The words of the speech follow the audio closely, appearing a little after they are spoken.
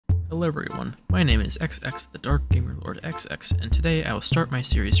Hello everyone, my name is XX, the Dark Gamer Lord XX, and today I will start my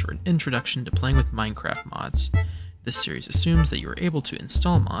series for an introduction to playing with Minecraft mods. This series assumes that you are able to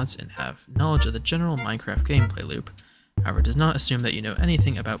install mods and have knowledge of the general Minecraft gameplay loop, however it does not assume that you know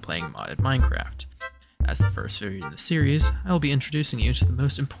anything about playing modded Minecraft. As the first video in the series, I will be introducing you to the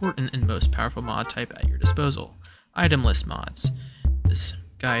most important and most powerful mod type at your disposal, item list mods. This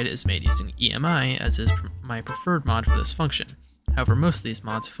guide is made using EMI as is my preferred mod for this function. However, most of these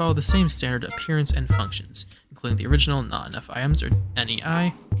mods follow the same standard appearance and functions, including the original not enough items or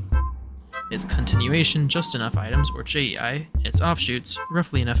NEI, its continuation just enough items or JEI, its offshoots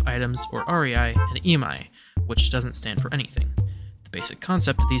roughly enough items or REI, and EMI, which doesn't stand for anything. The basic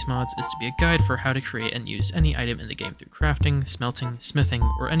concept of these mods is to be a guide for how to create and use any item in the game through crafting, smelting, smithing,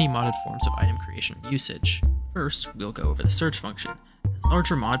 or any modded forms of item creation usage. First, we'll go over the search function.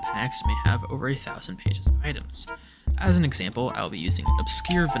 Larger mod packs may have over 1,000 pages of items. As an example, I'll be using an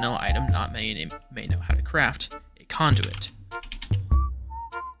obscure vanilla item not many may know how to craft, a conduit.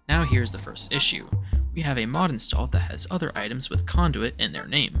 Now here's the first issue. We have a mod installed that has other items with conduit in their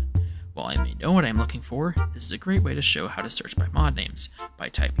name. While I may know what I'm looking for, this is a great way to show how to search by mod names. By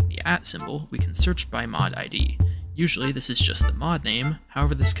typing the @ symbol, we can search by mod ID. Usually this is just the mod name,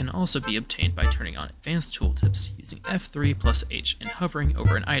 however this can also be obtained by turning on advanced tooltips using F3 plus H and hovering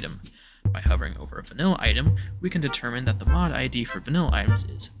over an item. By hovering over a vanilla item, we can determine that the mod ID for vanilla items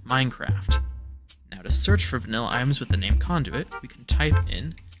is Minecraft. Now to search for vanilla items with the name conduit, we can type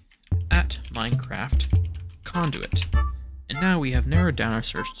in @Minecraft conduit. And now we have narrowed down our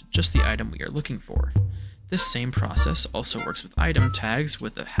search to just the item we are looking for. This same process also works with item tags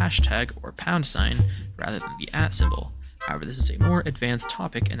with a hashtag or # rather than the @ symbol. However, this is a more advanced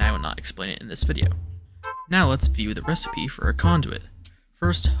topic and I will not explain it in this video. Now let's view the recipe for a conduit.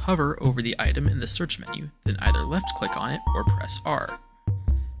 First, hover over the item in the search menu, then either left-click on it or press R.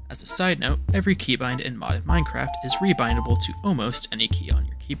 As a side note, every keybind in modded Minecraft is rebindable to almost any key on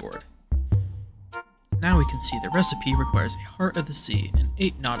your keyboard. Now we can see the recipe requires a heart of the sea and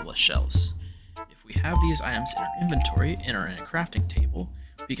 8 nautilus shells. If we have these items in our inventory and are in a crafting table,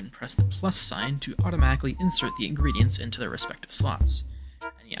 we can press the plus sign to automatically insert the ingredients into their respective slots.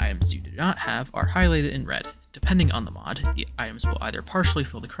 Any items you do not have are highlighted in red. Depending on the mod, the items will either partially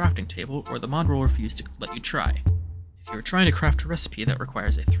fill the crafting table or the mod will refuse to let you try. If you are trying to craft a recipe that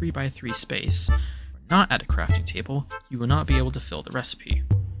requires a 3x3 space, or not at a crafting table, you will not be able to fill the recipe.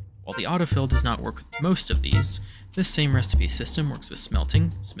 While the autofill does not work with most of these, this same recipe system works with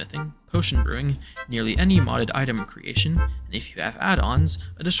smelting, smithing, potion brewing, nearly any modded item creation, and if you have add-ons,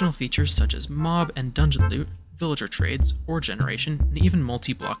 additional features such as mob and dungeon loot, villager trades, ore generation, and even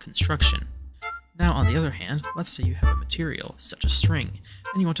multi-block construction. Now on the other hand, let's say you have a material, such as string,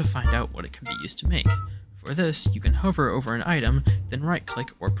 and you want to find out what it can be used to make. For this, you can hover over an item, then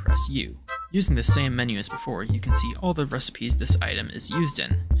right-click or press U. Using the same menu as before, you can see all the recipes this item is used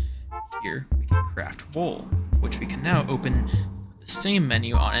in. Here, we can craft wool, which we can now open with the same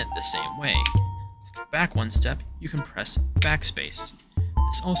menu on it the same way. To go back one step, you can press backspace.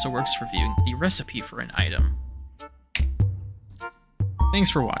 This also works for viewing the recipe for an item. Thanks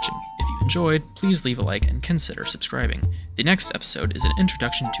for watching. If you enjoyed, please leave a like and consider subscribing. The next episode is an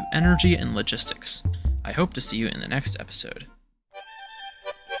introduction to energy and logistics. I hope to see you in the next episode.